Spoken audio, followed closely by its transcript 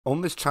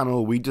On this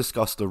channel, we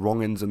discuss the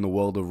wrongens in the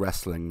world of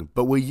wrestling,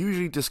 but we're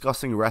usually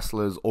discussing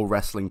wrestlers or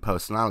wrestling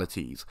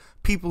personalities,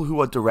 people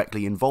who are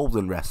directly involved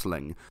in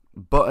wrestling.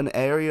 But an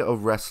area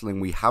of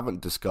wrestling we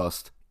haven't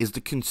discussed is the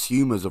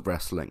consumers of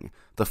wrestling,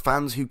 the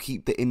fans who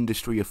keep the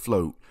industry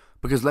afloat.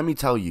 Because let me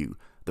tell you,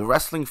 the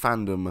wrestling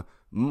fandom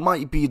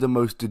might be the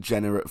most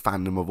degenerate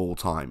fandom of all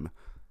time.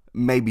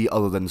 Maybe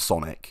other than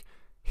Sonic.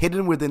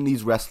 Hidden within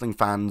these wrestling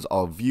fans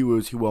are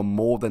viewers who are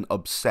more than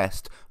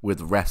obsessed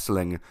with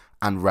wrestling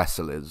and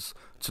wrestlers,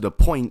 to the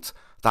point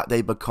that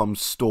they become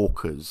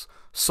stalkers.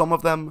 Some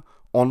of them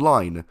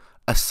online.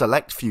 A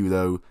select few,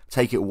 though,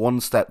 take it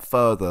one step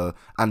further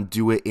and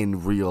do it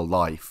in real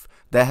life.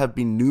 There have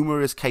been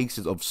numerous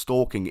cases of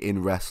stalking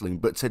in wrestling,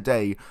 but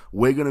today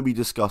we're going to be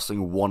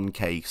discussing one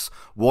case,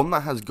 one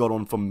that has gone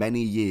on for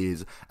many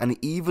years and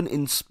even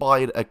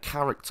inspired a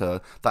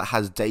character that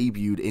has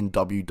debuted in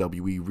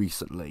WWE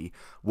recently.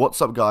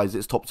 What's up guys,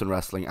 it's Top 10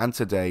 Wrestling, and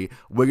today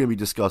we're going to be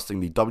discussing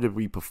the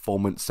WWE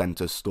Performance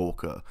Center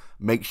Stalker.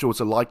 Make sure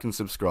to like and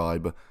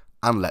subscribe,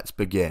 and let's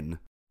begin.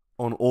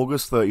 On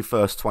August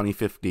 31st,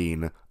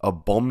 2015, a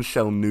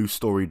bombshell news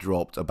story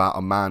dropped about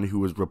a man who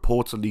was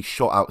reportedly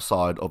shot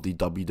outside of the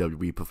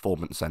WWE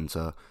Performance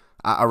Center.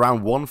 At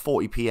around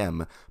 1:40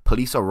 PM,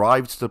 police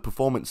arrived to the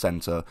Performance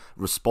Center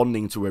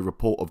responding to a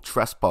report of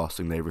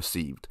trespassing they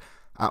received.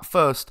 At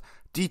first,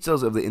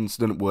 details of the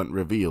incident weren't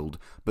revealed,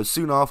 but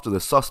soon after the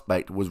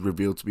suspect was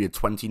revealed to be a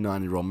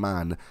 29-year-old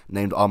man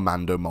named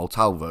Armando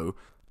Montalvo.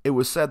 It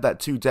was said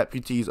that two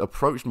deputies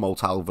approached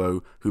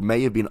Montalvo, who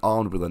may have been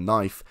armed with a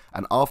knife,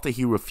 and after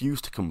he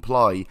refused to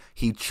comply,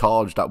 he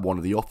charged at one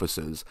of the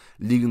officers,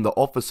 leading the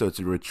officer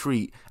to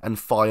retreat and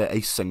fire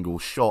a single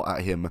shot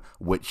at him,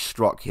 which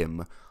struck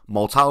him.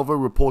 Montalvo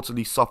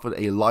reportedly suffered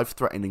a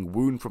life-threatening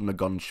wound from the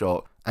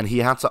gunshot, and he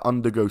had to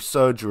undergo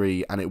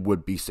surgery, and it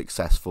would be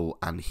successful,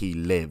 and he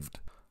lived.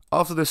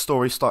 After this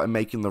story started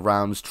making the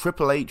rounds,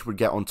 Triple H would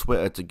get on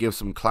Twitter to give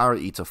some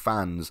clarity to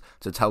fans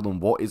to tell them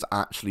what is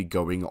actually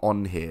going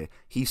on here.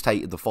 He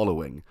stated the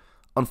following: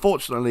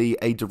 "Unfortunately,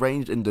 a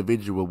deranged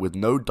individual with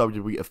no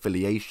WWE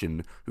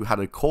affiliation who had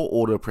a court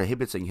order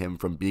prohibiting him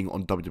from being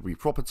on WWE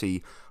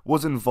property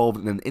was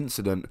involved in an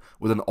incident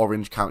with an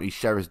Orange County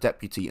Sheriff's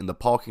deputy in the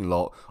parking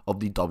lot of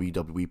the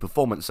WWE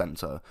Performance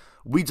Center.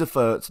 We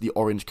defer to the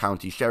Orange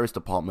County Sheriff's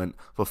Department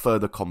for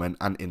further comment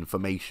and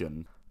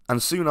information."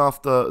 And soon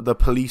after, the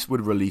police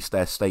would release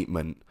their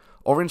statement.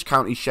 Orange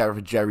County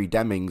Sheriff Jerry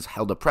Demings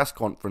held a press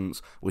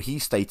conference where he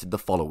stated the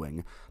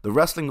following: "The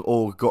wrestling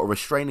org got a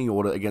restraining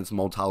order against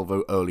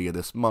Montalvo earlier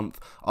this month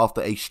after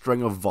a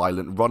string of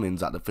violent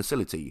run-ins at the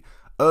facility.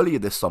 Earlier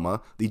this summer,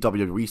 the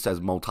WWE says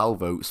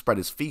Montalvo spread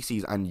his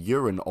feces and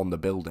urine on the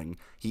building.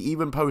 He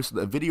even posted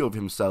a video of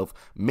himself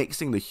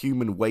mixing the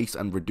human waste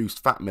and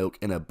reduced fat milk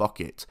in a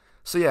bucket."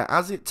 So yeah,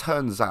 as it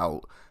turns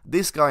out,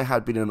 this guy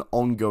had been an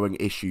ongoing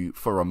issue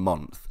for a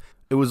month.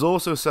 It was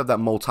also said that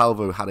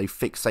Montalvo had a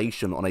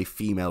fixation on a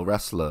female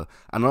wrestler,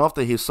 and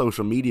after his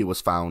social media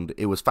was found,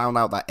 it was found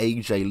out that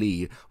AJ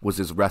Lee was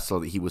his wrestler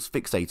that he was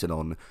fixated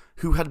on,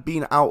 who had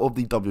been out of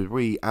the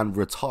WWE and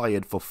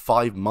retired for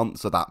 5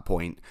 months at that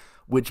point,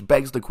 which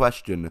begs the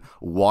question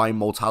why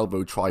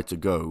Montalvo tried to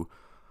go.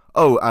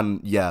 Oh, and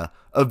yeah,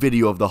 a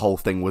video of the whole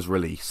thing was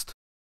released.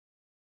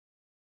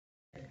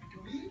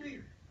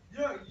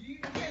 Yo, you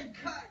getting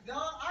cut,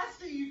 dog. I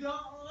see you,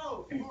 dog.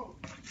 Oh.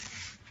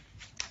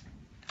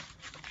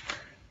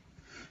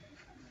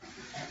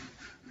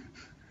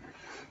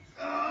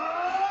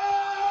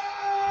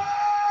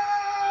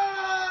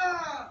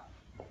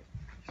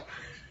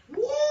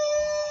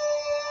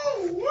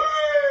 Woo-wee!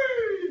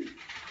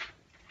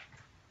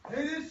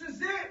 Hey, this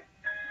is it.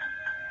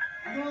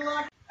 You're gonna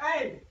lock.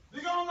 Hey,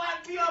 they're gonna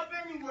lock me up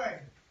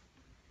anyway.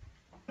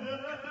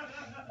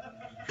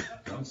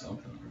 Done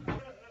something.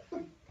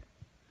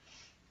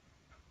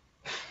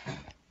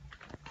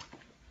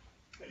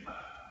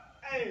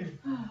 Hey.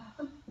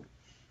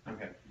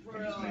 Okay.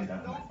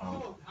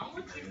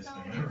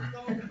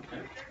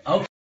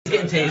 Oh, he's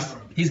getting tased.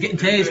 He's getting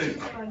tased.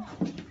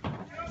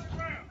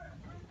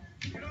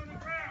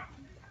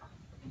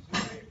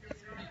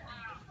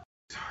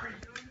 Sorry.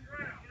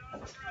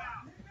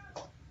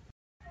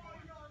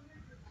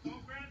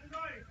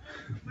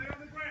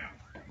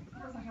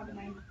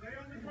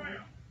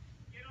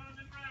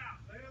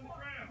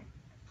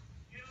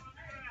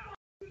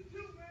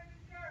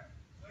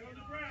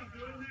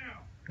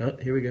 Oh,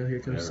 here we go. Here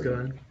comes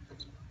Scott.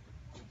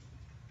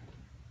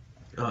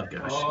 Oh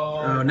gosh.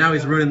 Oh, now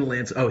he's ruining the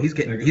lance. Oh, he's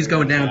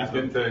going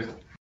down.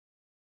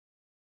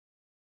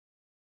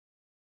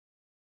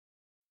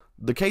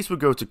 The case would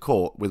go to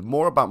court, with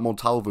more about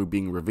Montalvo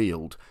being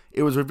revealed.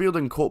 It was revealed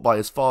in court by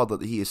his father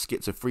that he is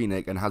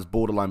schizophrenic and has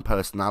borderline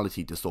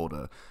personality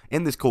disorder.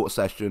 In this court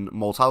session,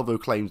 Montalvo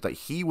claims that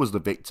he was the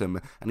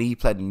victim and he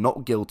pled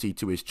not guilty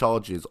to his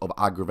charges of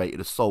aggravated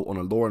assault on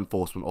a law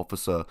enforcement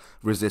officer,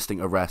 resisting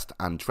arrest,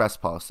 and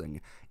trespassing.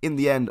 In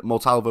the end,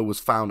 Montalvo was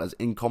found as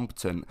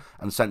incompetent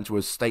and sent to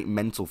a state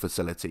mental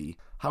facility.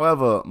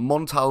 However,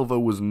 Montalvo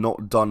was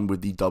not done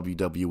with the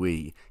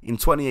WWE. In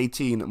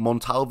 2018,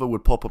 Montalvo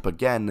would pop up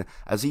again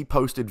as he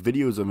posted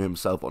videos of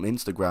himself on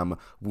Instagram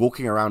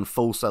walking around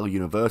Full Sail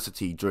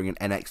University during an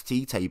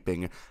NXT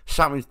taping,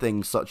 shouting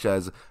things such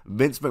as,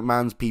 "Vince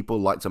McMahon's people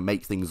like to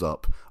make things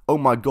up. Oh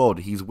my god,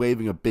 he's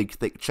waving a big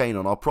thick chain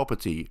on our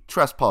property.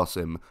 Trespass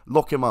him.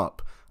 Lock him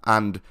up."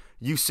 And,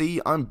 "You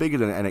see, I'm bigger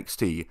than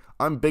NXT.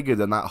 I'm bigger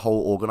than that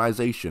whole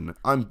organization.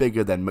 I'm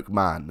bigger than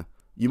McMahon."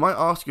 You might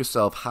ask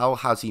yourself, how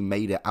has he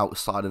made it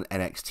outside an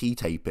NXT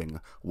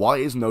taping? Why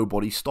is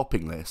nobody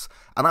stopping this?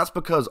 And that's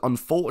because,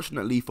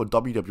 unfortunately for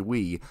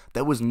WWE,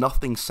 there was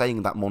nothing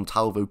saying that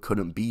Montalvo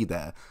couldn't be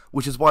there,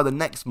 which is why the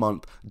next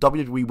month,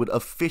 WWE would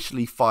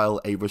officially file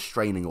a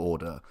restraining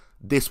order.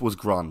 This was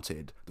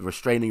granted. The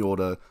restraining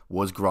order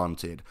was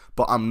granted.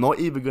 But I'm not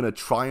even going to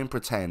try and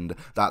pretend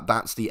that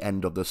that's the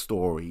end of the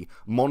story.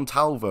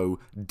 Montalvo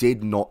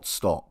did not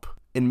stop.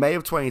 In May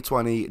of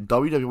 2020,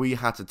 WWE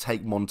had to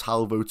take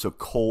Montalvo to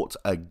court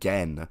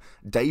again.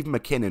 Dave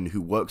McKinnon,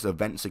 who works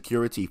event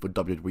security for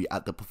WWE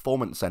at the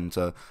Performance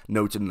Center,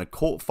 noted in a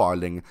court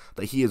filing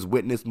that he has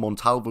witnessed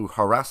Montalvo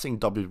harassing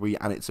WWE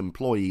and its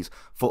employees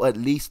for at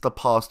least the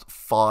past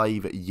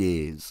 5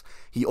 years.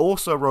 He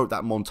also wrote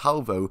that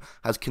Montalvo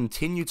has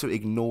continued to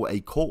ignore a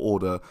court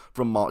order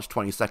from March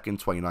 22nd,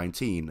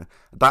 2019.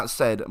 That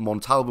said,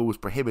 Montalvo was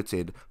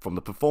prohibited from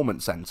the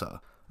Performance Center.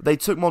 They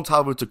took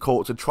Montalvo to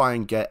court to try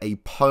and get a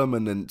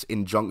permanent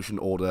injunction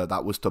order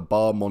that was to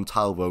bar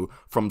Montalvo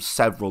from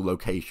several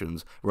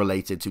locations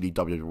related to the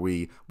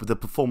WWE, with the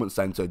Performance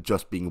Center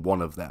just being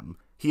one of them.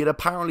 He had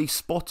apparently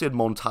spotted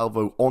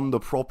Montalvo on the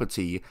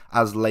property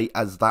as late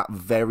as that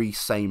very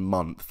same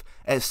month.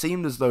 It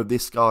seemed as though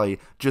this guy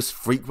just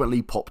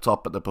frequently popped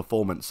up at the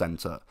Performance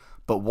Center.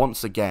 But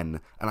once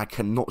again, and I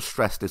cannot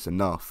stress this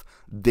enough,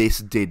 this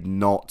did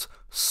not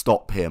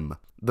stop him.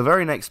 The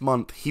very next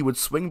month, he would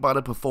swing by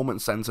the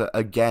Performance Center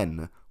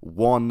again,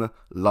 one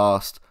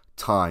last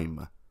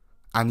time.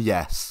 And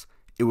yes,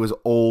 it was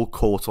all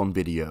caught on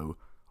video,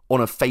 on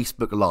a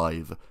Facebook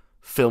Live,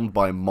 filmed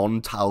by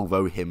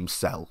Montalvo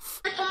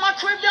himself. From my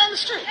crib down the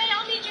street. Hey,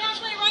 I'll meet you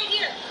halfway right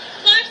here.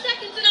 5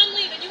 seconds and I'm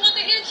leaving. You want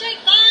the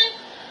handshake? 5,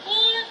 4,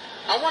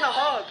 I want a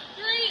hug.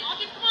 3.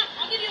 Come on,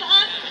 I'll give you a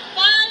hug.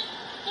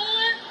 5, 4.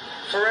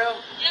 For real?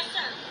 Yes,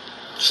 sir.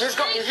 He's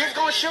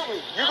gonna shoot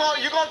me. You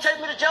gonna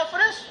take me to jail for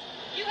this?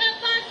 You have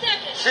 5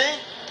 seconds. See?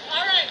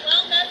 All right,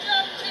 well, that's your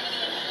opportunity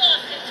and you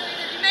lost it. So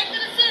either you make the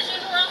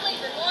decision or I'm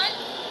leaving. 1,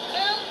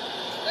 2,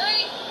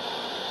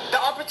 3. The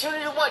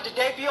opportunity to what? To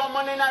debut on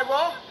Monday Night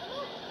Raw? Come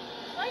on.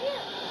 Right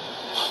here.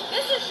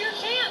 This is your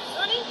chance,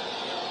 honey.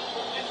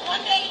 It's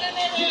 1 day and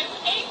then it's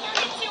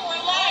 8:32.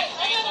 We're live.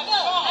 I gotta go.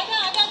 I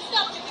got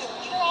stuff to do.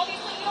 Either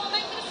obviously you don't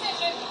make the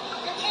decision,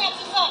 your chance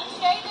is up.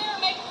 Stay there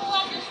and make a fool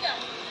out of yourself.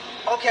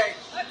 Okay.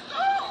 Let's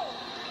go.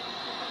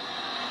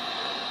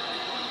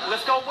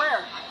 Let's go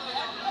where? Come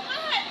on.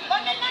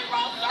 Monday Night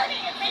Raw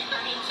starting at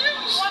 8:32.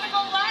 You want to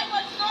go live?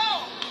 Let's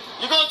go.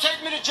 You gonna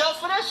take me to jail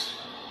for this?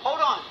 Hold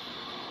on.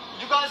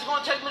 You guys are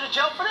gonna take me to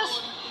jail for this?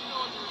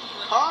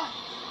 Huh?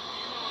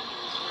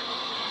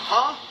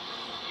 Huh?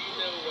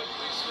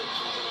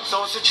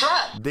 So it's a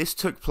trap. This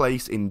took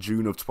place in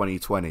June of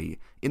 2020.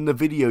 In the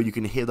video, you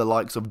can hear the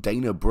likes of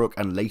Dana Brooke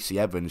and Lacey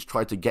Evans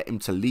try to get him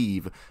to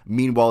leave.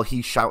 Meanwhile,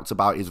 he shouts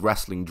about his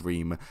wrestling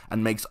dream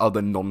and makes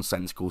other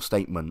nonsensical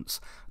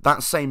statements.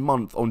 That same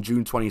month, on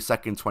June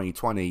 22nd,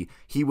 2020,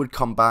 he would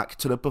come back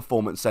to the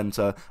Performance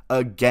Center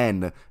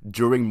again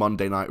during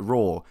Monday Night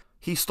Raw.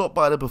 He stopped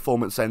by the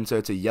Performance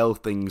Center to yell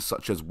things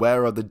such as,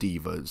 "Where are the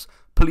divas?"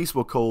 Police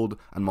were called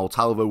and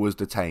Montalvo was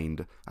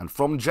detained, and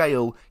from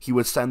jail, he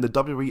would send the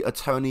WWE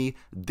attorney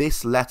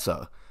this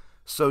letter.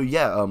 So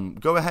yeah,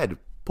 go ahead,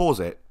 pause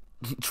it,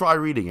 try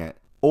reading it.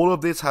 All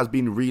of this has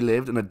been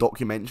relived in a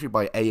documentary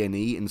by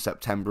A&E in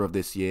September of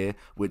this year,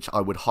 which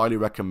I would highly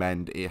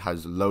recommend. It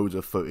has loads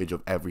of footage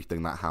of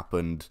everything that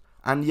happened.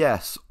 And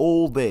yes,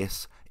 all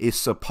this is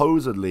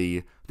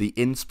supposedly the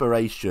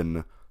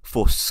inspiration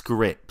for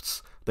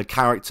Scripts, the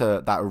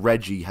character that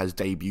Reggie has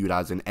debuted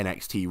as in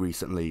NXT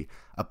recently.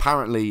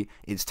 Apparently,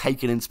 it's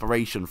taken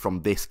inspiration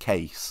from this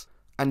case.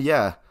 And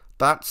yeah,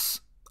 that's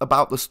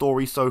about the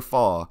story so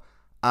far.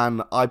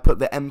 And I put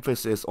the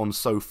emphasis on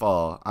so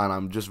far, and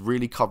I'm just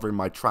really covering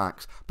my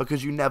tracks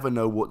because you never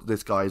know what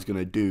this guy is going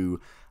to do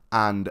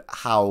and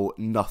how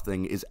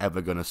nothing is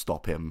ever going to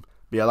stop him.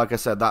 But yeah, like I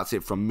said, that's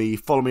it from me.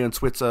 Follow me on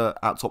Twitter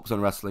at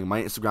Topson Wrestling.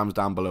 My Instagram's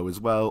down below as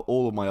well.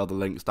 All of my other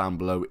links down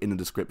below in the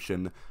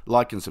description.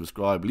 Like and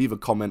subscribe. Leave a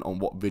comment on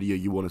what video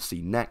you want to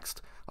see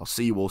next. I'll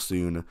see you all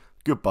soon.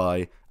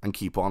 Goodbye, and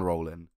keep on rolling.